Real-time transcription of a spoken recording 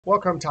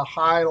Welcome to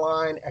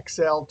Highline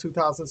Excel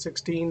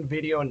 2016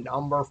 video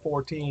number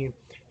 14.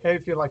 Hey,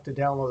 if you'd like to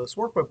download this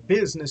workbook,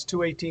 Business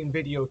 218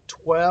 video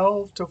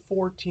 12 to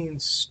 14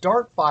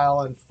 start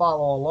file and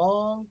follow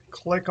along,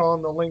 click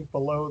on the link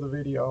below the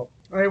video.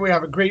 All right, we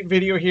have a great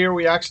video here.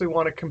 We actually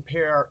want to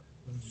compare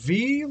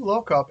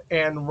VLOOKUP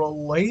and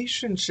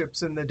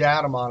relationships in the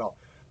data model.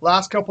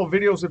 Last couple of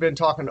videos we've been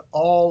talking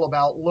all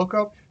about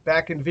lookup.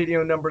 Back in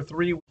video number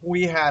 3,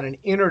 we had an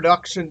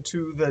introduction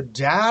to the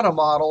data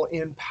model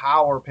in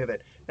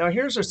PowerPivot. Now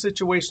here's our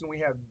situation. We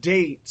have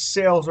date,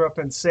 sales rep,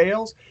 and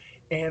sales.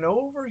 And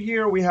over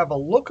here we have a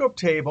lookup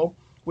table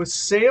with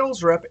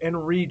sales rep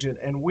and region.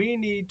 And we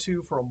need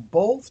to, from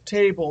both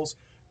tables,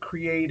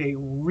 create a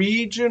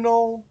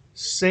regional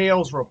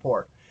sales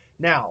report.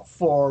 Now,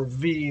 for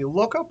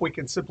VLOOKUP, we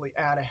can simply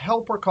add a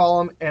helper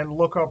column and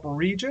look up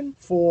region.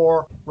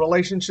 For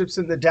relationships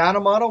in the data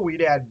model,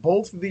 we'd add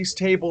both of these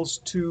tables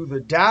to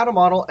the data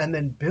model and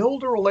then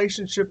build a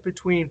relationship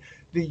between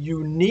the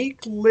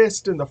unique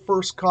list in the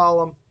first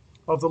column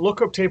of the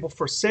lookup table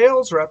for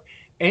sales rep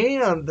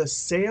and the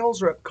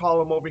sales rep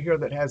column over here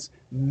that has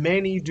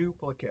many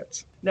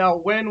duplicates. Now,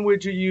 when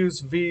would you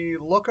use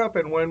VLOOKUP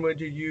and when would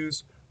you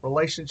use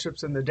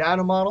relationships in the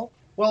data model?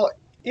 Well,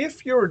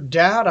 if your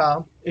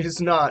data is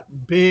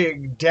not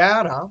big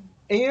data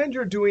and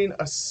you're doing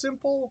a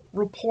simple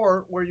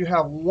report where you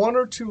have 1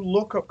 or 2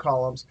 lookup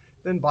columns,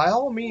 then by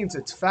all means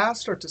it's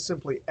faster to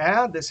simply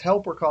add this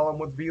helper column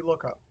with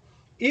VLOOKUP.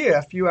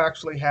 If you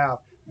actually have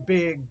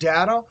big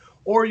data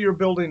or you're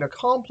building a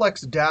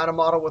complex data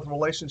model with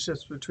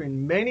relationships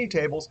between many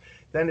tables,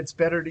 then it's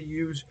better to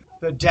use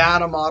the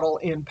data model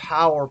in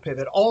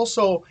PowerPivot.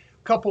 Also,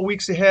 a couple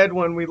weeks ahead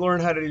when we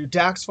learn how to do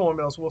DAX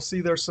formulas, we'll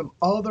see there's some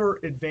other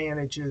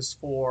advantages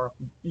for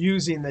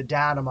using the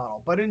data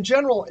model. But in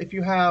general, if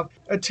you have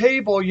a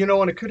table,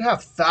 and it could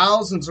have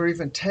thousands or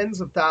even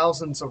tens of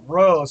thousands of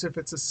rows, if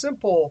it's a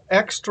simple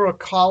extra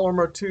column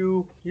or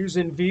 2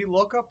 using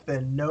VLOOKUP,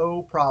 then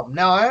no problem.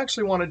 Now, I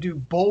actually want to do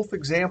both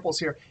examples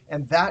here.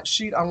 And that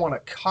sheet, I want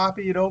to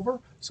copy it over.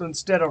 So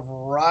instead of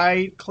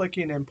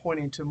right-clicking and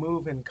pointing to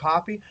move and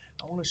copy,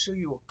 I want to show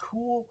you a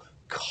cool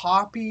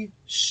copy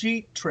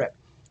sheet trick.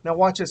 Now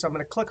watch this. I'm going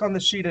to click on the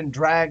sheet and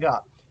drag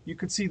up. You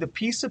can see the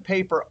piece of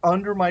paper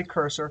under my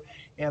cursor,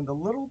 and the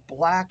little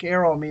black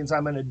arrow means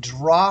I'm going to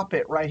drop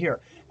it right here.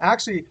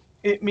 Actually,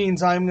 it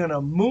means I'm going to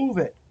move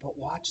it. But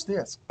watch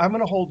this. I'm going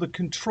to hold the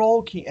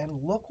Control key, and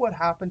look what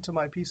happened to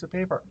my piece of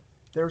paper.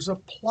 There's a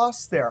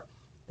plus there.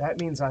 That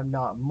means I'm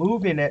not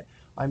moving it.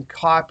 I'm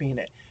copying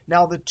it.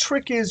 Now the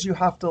trick is you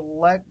have to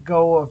let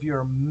go of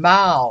your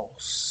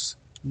mouse,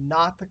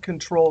 not the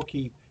Control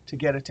key, to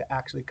get it to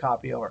actually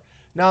copy over.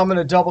 Now I'm going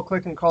to double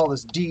click and call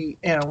this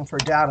DM for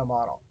data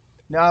model.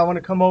 Now I want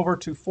to come over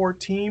to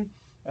 14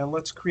 and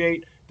let's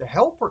create the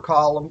helper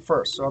column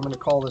first. So I'm going to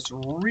call this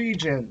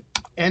region,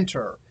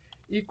 enter,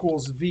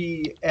 equals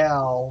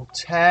VL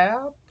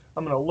tab.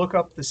 I'm going to look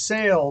up the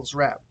sales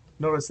rep.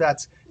 Notice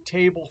that's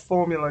table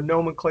formula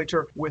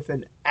nomenclature with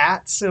an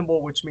 @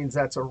 symbol, which means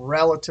that's a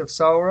relative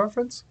cell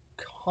reference,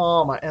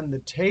 comma. And the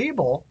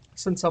table,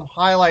 since I'm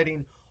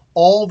highlighting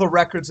all the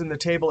records in the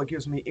table, it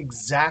gives me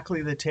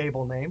exactly the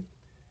table name,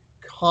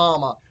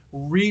 comma.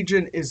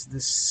 Region is the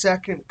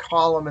second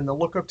column in the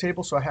lookup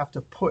table, so I have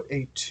to put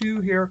a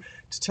 2 here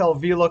to tell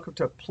VLOOKUP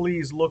to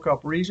please look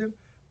up region,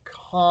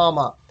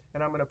 comma.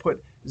 And I'm going to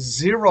put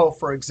 0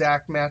 for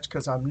exact match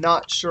because I'm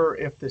not sure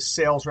if the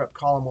sales rep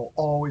column will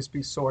always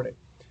be sorted.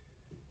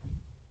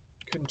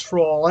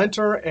 Control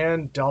Enter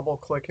and double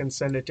click and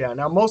send it down.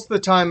 Now most of the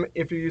time,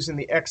 if you're using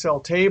the Excel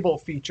table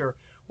feature,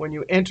 when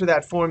you enter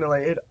that formula,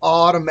 it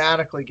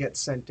automatically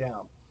gets sent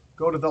down.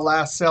 Go to the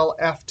last cell,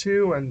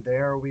 F2, and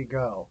there we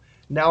go.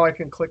 Now I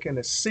can click in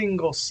a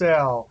single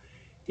cell,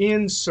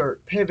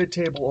 Insert, Pivot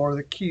Table, or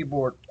the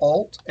keyboard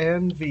Alt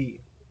and V.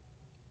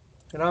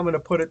 And I'm going to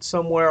put it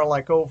somewhere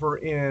like over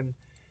in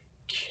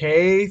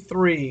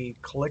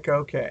K3. Click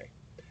OK.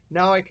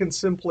 Now I can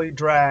simply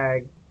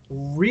drag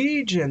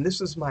region.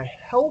 This is my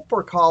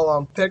helper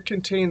column that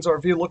contains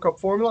our VLOOKUP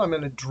formula. I'm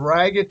going to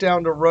drag it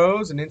down to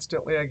rows, and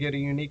instantly I get a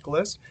unique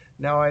list.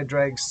 Now I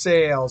drag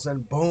sales,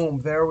 and boom,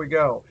 there we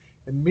go.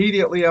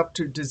 Immediately up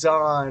to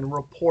design,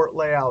 report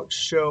layout,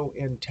 show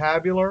in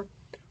tabular,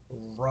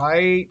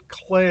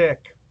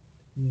 right-click,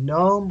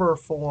 number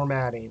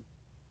formatting,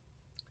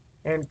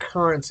 and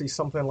currency,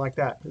 something like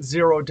that.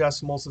 0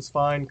 decimals is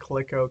fine.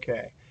 Click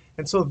OK.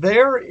 And so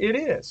there it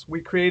is.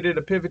 We created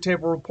a pivot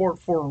table report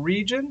for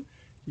region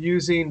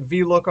using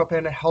VLOOKUP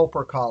and a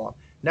helper column.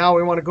 Now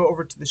we want to go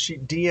over to the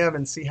sheet DM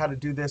and see how to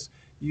do this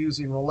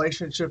using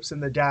relationships in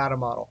the data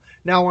model.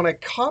 Now when I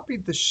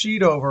copied the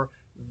sheet over,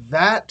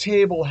 that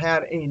table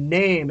had a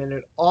name and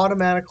it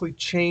automatically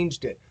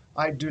changed it.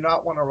 I do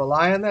not want to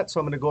rely on that, so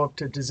I'm going to go up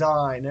to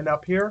design. And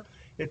up here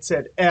it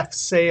said F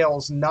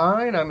sales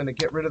 9. I'm going to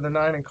get rid of the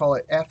 9 and call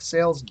it F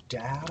sales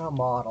data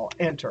model.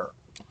 Enter.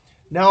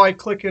 Now I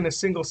click in a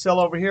single cell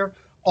over here.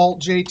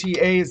 Alt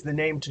JTA is the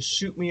name to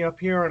shoot me up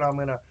here, and I'm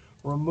going to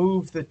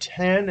remove the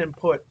 10 and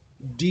put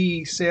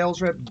D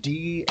sales rep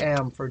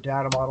DM for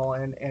data model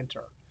and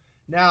enter.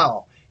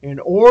 Now, In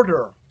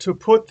order to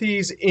put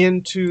these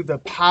into the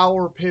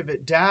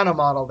PowerPivot data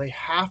model, they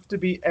have to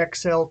be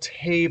Excel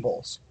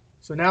tables.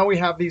 So now we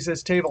have these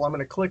as table. I'm going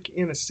to click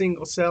in a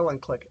single cell and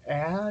click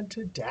Add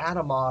to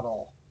Data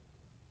Model.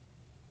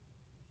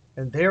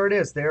 And there it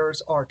is.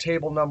 There's our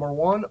table number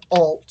 1,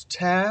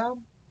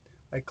 Alt-Tab.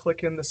 I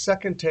click in the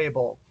second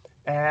table,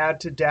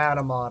 Add to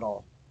Data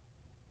Model.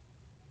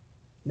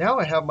 Now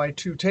I have my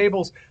 2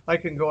 tables. I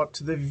can go up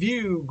to the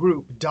View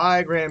group,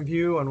 Diagram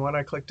View. And when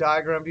I click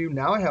Diagram View,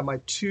 now I have my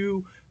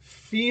 2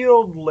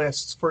 field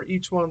lists for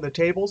each one of the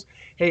tables.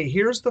 Hey,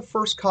 here's the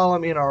first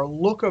column in our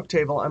lookup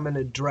table. I'm going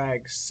to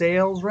drag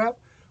sales rep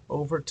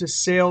over to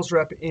sales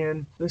rep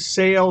in the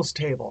sales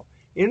table.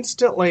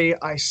 Instantly,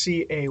 I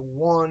see a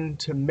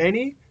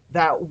one-to-many.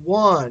 That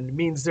 1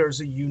 means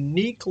there's a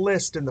unique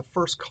list in the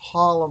first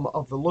column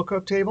of the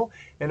lookup table.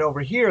 And over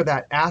here,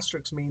 that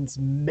asterisk means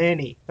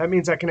many. That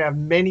means I can have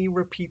many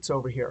repeats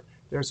over here.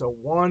 There's a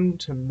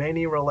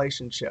one-to-many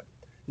relationship.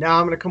 Now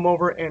I'm going to come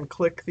over and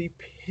click the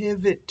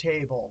pivot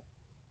table.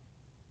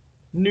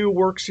 New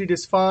worksheet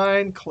is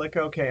fine. Click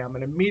OK. I'm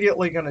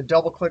immediately going to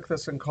double click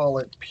this and call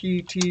it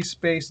PT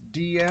space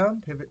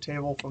DM, pivot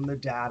table from the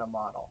data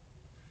model.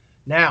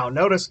 Now,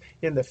 notice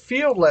in the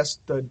field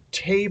list, the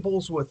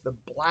tables with the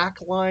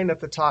black line at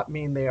the top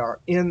mean they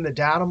are in the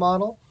data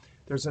model.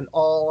 There's an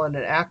all and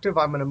an active.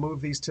 I'm going to move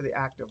these to the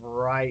active.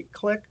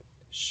 Right-click,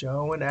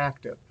 show an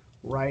active.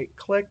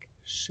 Right-click,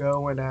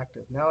 show an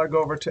active. Now I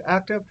go over to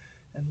active,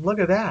 and look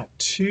at that,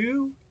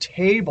 2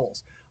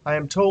 tables. I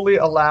am totally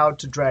allowed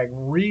to drag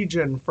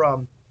region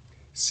from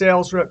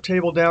sales rep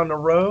table down to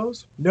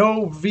rows.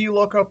 No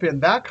VLOOKUP in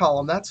that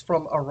column. That's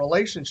from a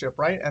relationship,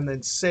 right? And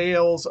then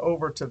sales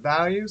over to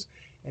values.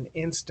 And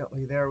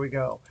instantly, there we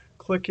go.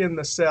 Click in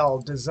the cell,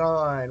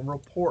 design,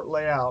 report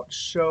layout,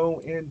 show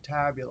in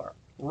tabular.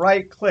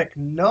 Right-click,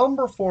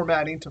 number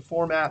formatting to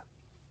format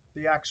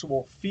the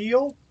actual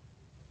field.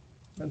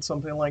 And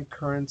something like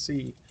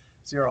currency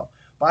 0.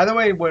 By the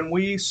way, when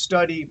we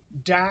study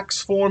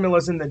DAX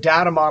formulas in the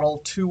data model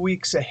 2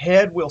 weeks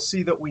ahead, we'll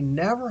see that we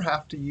never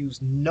have to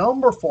use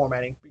number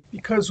formatting,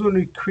 because when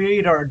we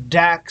create our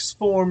DAX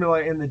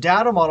formula in the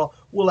data model,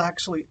 we'll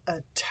actually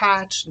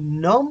attach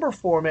number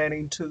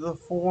formatting to the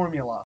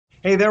formula.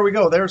 Hey, there we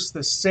go. There's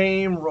the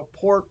same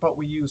report, but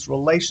we use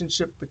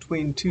relationship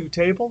between 2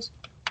 tables.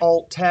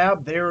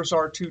 Alt-Tab, there's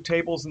our 2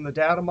 tables in the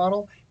data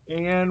model.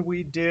 And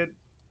we did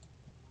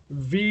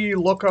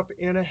VLOOKUP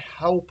in a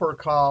helper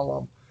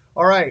column.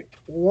 All right,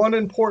 one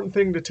important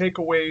thing to take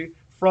away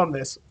from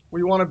this.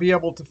 We want to be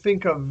able to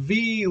think of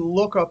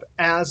VLOOKUP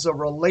as a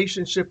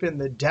relationship in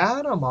the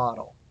data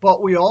model.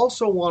 But we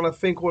also want to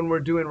think, when we're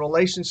doing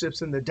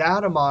relationships in the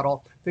data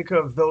model, think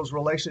of those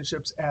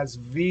relationships as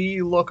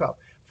VLOOKUP.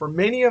 For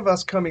many of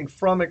us coming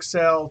from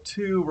Excel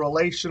to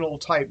relational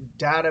type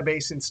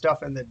database and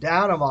stuff in the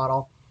data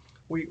model,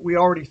 we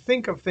already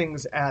think of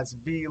things as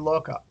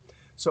VLOOKUP.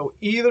 So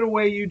either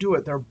way you do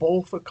it, they're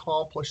both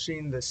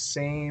accomplishing the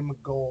same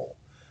goal.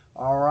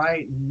 All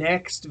right,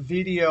 next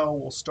video,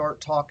 we'll start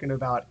talking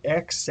about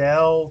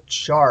Excel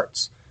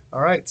charts.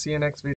 All right, see you next video.